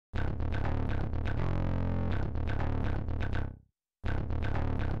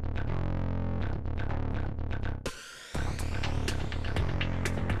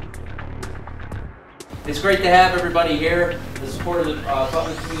It's great to have everybody here, the support of the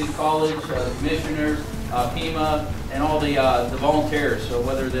Butler Community College, the commissioners, PEMA, and all the volunteers, so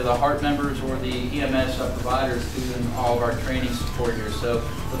whether they're the HART members or the EMS providers doing all of our training support here. So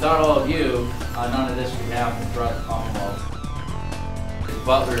without all of you, none of this would happen throughout the Commonwealth.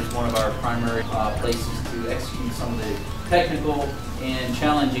 Butler is one of our primary places to execute some of the technical and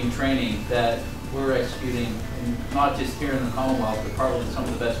challenging training that we're executing, not just here in the Commonwealth, but probably some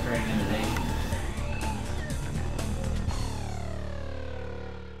of the best training in the nation.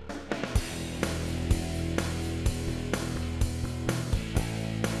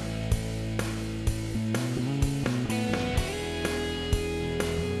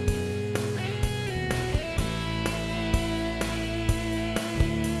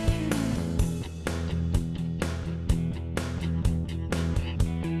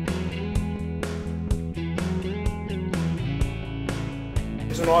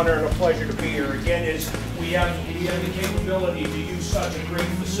 It's an honor and a pleasure to be here. Again, we have the capability to use such a great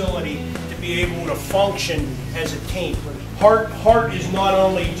facility to be able to function as a team. HART is not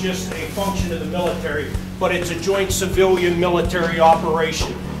only just a function of the military, but it's a joint civilian military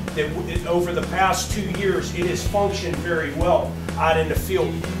operation. That over the past 2 years, it has functioned very well out in the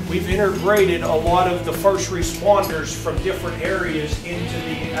field. We've integrated a lot of the first responders from different areas into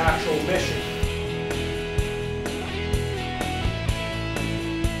the actual mission.